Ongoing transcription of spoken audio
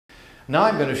Now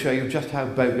I'm going to show you just how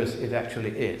bogus it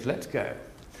actually is. Let's go.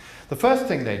 The first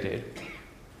thing they did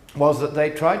was that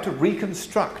they tried to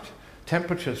reconstruct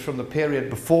temperatures from the period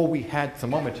before we had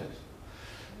thermometers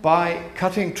by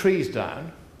cutting trees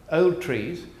down, old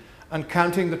trees, and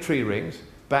counting the tree rings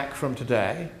back from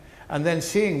today, and then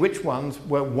seeing which ones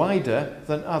were wider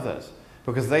than others,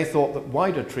 because they thought that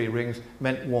wider tree rings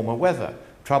meant warmer weather.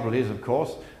 Trouble is, of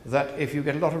course, that if you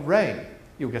get a lot of rain,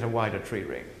 you'll get a wider tree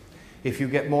ring. If you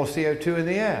get more CO2 in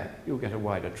the air, you'll get a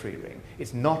wider tree ring.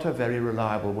 It's not a very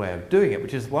reliable way of doing it,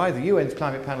 which is why the UN's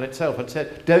climate panel itself had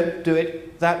said, don't do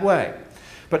it that way.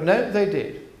 But no, they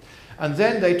did. And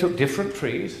then they took different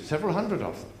trees, several hundred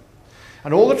of them,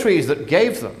 and all the trees that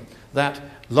gave them that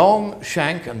long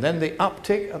shank and then the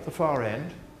uptick at the far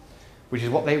end, which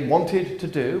is what they wanted to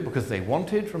do, because they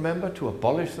wanted, remember, to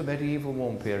abolish the medieval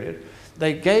warm period,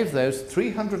 they gave those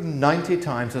 390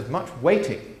 times as much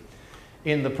weighting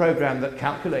in the program that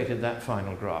calculated that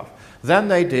final graph than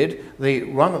they did the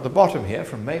one at the bottom here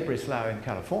from Maybury Slough in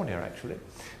California, actually,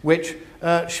 which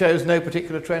shows no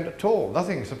particular trend at all.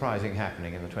 Nothing surprising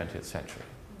happening in the 20th century.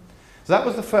 So that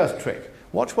was the first trick.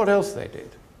 Watch what else they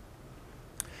did.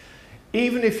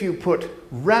 Even if you put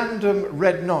random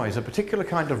red noise, a particular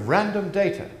kind of random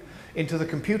data, into the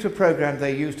computer program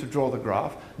they used to draw the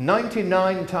graph,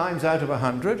 99 times out of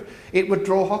 100, it would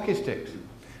draw hockey sticks.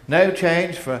 No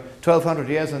change for 1200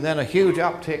 years, and then a huge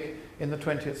uptick in the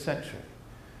 20th century.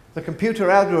 The computer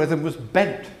algorithm was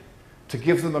bent to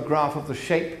give them a graph of the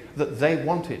shape that they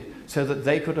wanted so that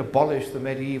they could abolish the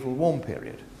medieval warm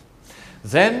period.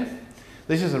 Then,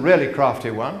 this is a really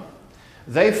crafty one,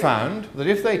 they found that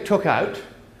if they took out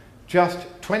just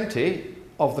 20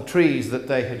 of the trees that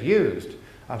they had used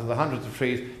out of the hundreds of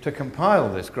trees to compile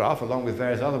this graph, along with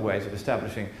various other ways of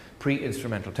establishing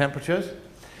pre-instrumental temperatures,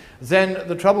 then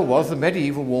the trouble was the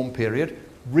medieval warm period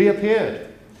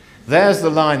reappeared. There's the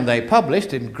line they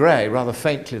published in grey, rather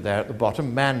faintly there at the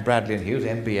bottom, Mann, Bradley and Hughes,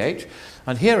 MBH,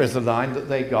 and here is the line that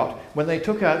they got when they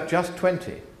took out just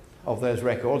 20 of those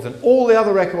records, and all the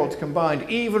other records combined,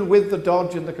 even with the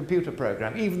dodge in the computer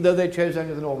program, even though they chose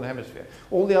only the Northern Hemisphere,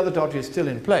 all the other dodges still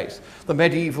in place, the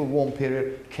medieval warm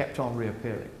period kept on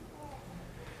reappearing.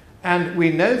 And we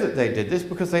know that they did this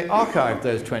because they archived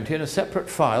those 20 in a separate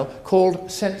file called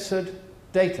censored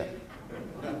data.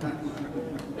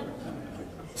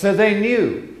 So they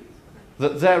knew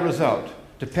that their result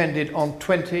depended on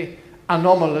 20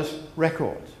 anomalous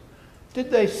records.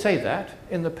 Did they say that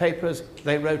in the papers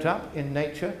they wrote up in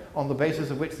Nature on the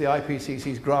basis of which the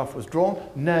IPCC's graph was drawn?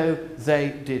 No, they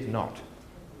did not.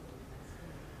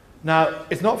 Now,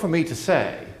 it's not for me to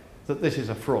say that this is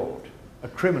a fraud, a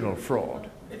criminal fraud.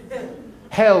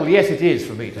 Hell, yes, it is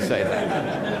for me to say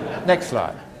that. Next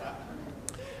slide.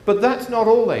 But that's not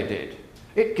all they did.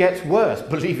 It gets worse,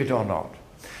 believe it or not.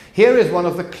 Here is one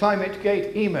of the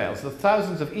ClimateGate emails, the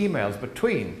thousands of emails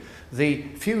between the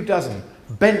few dozen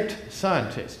bent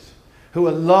scientists who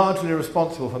are largely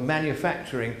responsible for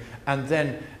manufacturing and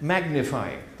then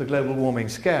magnifying the global warming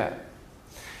scare.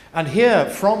 And here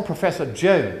from Professor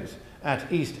Jones at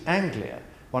East Anglia,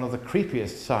 one of the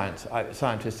creepiest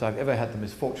scientists I've ever had the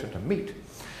misfortune to meet,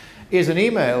 is an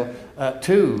email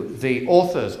to the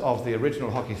authors of the original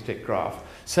hockey stick graph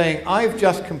saying, I've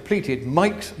just completed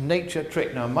Mike's nature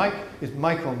trick. Now, Mike is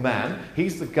Michael Mann.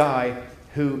 He's the guy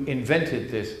who invented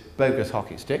this bogus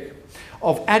hockey stick,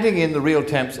 of adding in the real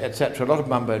temps, etc., a lot of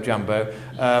mumbo-jumbo,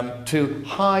 to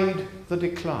hide the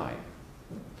decline.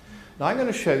 Now, I'm going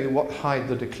to show you what hide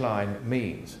the decline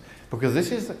means, because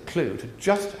this is the clue to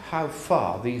just how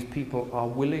far these people are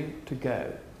willing to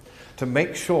go to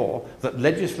make sure that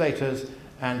legislators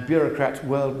and bureaucrats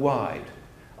worldwide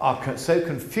are so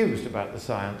confused about the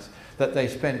science that they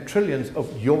spend trillions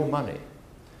of your money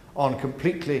on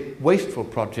completely wasteful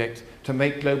projects to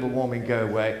make global warming go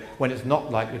away when it's not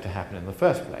likely to happen in the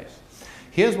first place.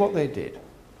 Here's what they did.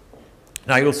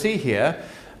 Now you'll see here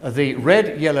the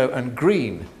red, yellow and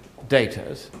green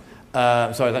datas.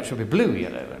 Sorry, that should be blue,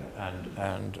 yellow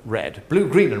and red. Blue,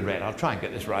 green and red, I'll try and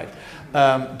get this right.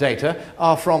 Data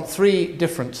are from three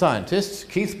different scientists,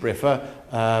 Keith Briffer,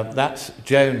 that's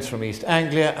Jones from East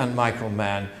Anglia, and Michael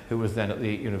Mann, who was then at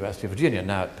the University of Virginia,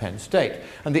 now at Penn State.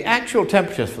 And the actual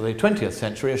temperatures for the 20th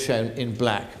century are shown in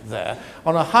black there,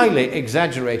 on a highly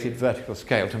exaggerated vertical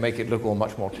scale to make it look all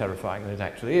much more terrifying than it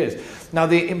actually is. Now,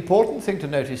 the important thing to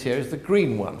notice here is the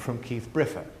green one from Keith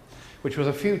Briffer, which was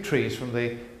a few trees from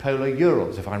the polar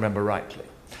Urals, if I remember rightly.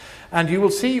 And you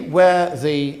will see where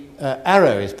the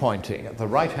arrow is pointing at the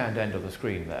right-hand end of the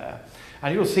screen there.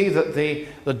 And you'll see that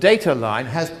the data line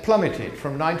has plummeted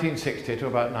from 1960 to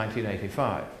about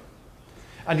 1985.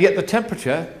 And yet the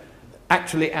temperature,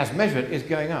 actually as measured, is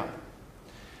going up.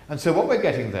 And so what we're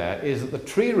getting there is that the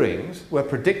tree rings were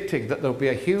predicting that there would be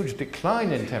a huge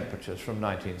decline in temperatures from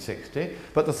 1960,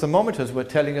 but the thermometers were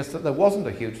telling us that there wasn't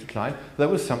a huge decline, there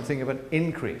was something of an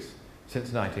increase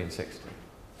since 1960.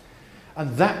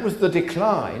 And that was the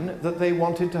decline that they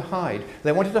wanted to hide.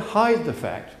 They wanted to hide the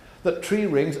fact that tree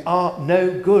rings are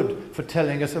no good for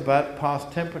telling us about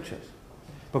past temperatures,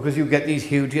 because you get these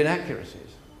huge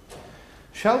inaccuracies.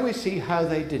 Shall we see how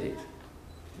they did it?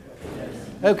 Yes.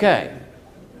 Okay.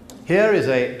 Here is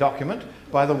a document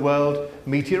by the World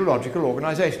Meteorological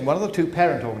Organization, one of the two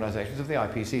parent organizations of the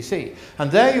IPCC.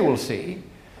 And there you will see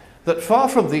that far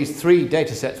from these three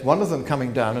data sets, one of them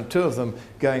coming down and two of them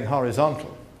going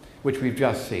horizontal, which we've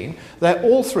just seen, they're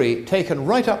all three taken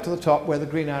right up to the top where the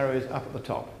green arrow is up at the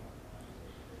top.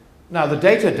 Now, the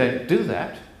data don't do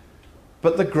that,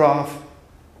 but the graph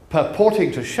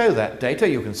purporting to show that data,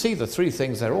 you can see the three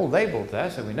things, they're all labeled there,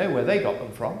 so we know where they got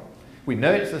them from. We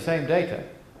know it's the same data.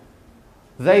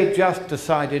 They just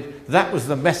decided that was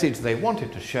the message they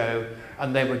wanted to show,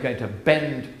 and they were going to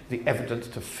bend the evidence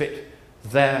to fit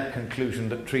their conclusion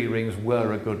that tree rings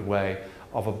were a good way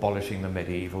of abolishing the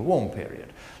medieval warm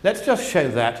period. Let's just show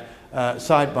that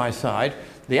side by side,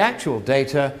 the actual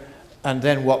data and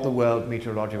then what the World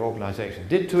Meteorological Organization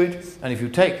did to it. And if you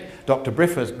take Dr.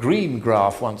 Briffa's green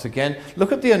graph once again,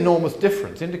 look at the enormous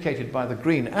difference indicated by the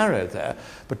green arrow there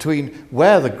between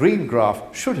where the green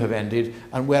graph should have ended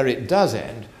and where it does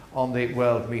end on the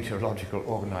World Meteorological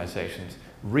Organization's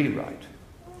rewrite.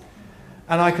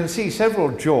 And I can see several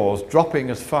jaws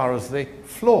dropping as far as the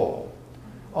floor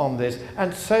on this,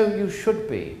 and so you should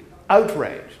be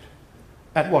outraged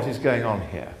at what is going on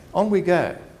here. On we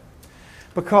go.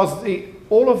 Because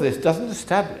all of this doesn't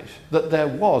establish that there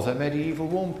was a medieval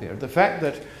warm period. The fact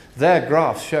that their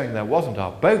graphs showing there wasn't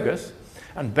are bogus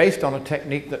and based on a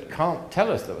technique that can't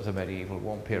tell us there was a medieval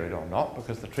warm period or not,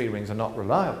 because the tree rings are not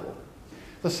reliable.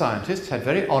 The scientists had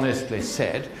very honestly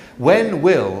said, when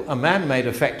will a man-made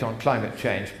effect on climate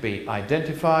change be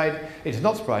identified? It is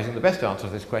not surprising the best answer to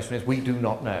this question is we do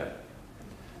not know.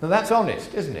 Now that's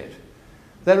honest, isn't it?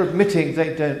 They're admitting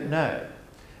they don't know.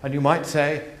 And you might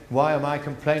say, why am I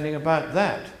complaining about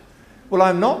that? Well,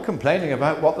 I'm not complaining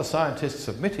about what the scientists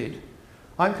submitted.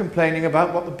 I'm complaining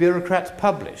about what the bureaucrats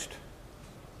published.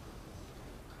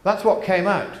 That's what came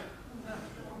out.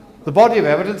 The body of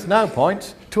evidence now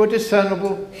points to a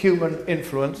discernible human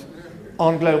influence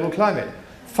on global climate.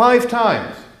 5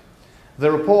 times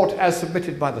the report as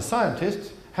submitted by the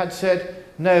scientists had said,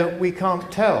 no, we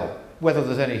can't tell whether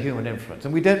there's any human influence,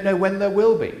 and we don't know when there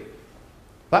will be.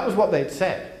 That was what they'd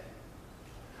said.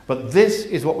 But this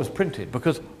is what was printed,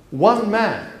 because one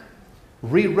man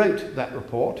rewrote that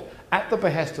report at the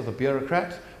behest of the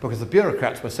bureaucrats, because the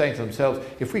bureaucrats were saying to themselves,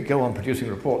 if we go on producing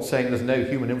reports saying there's no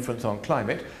human influence on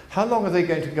climate, how long are they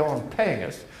going to go on paying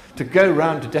us to go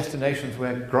round to destinations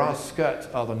where grass skirts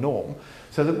are the norm,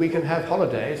 so that we can have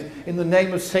holidays in the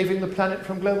name of saving the planet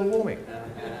from global warming?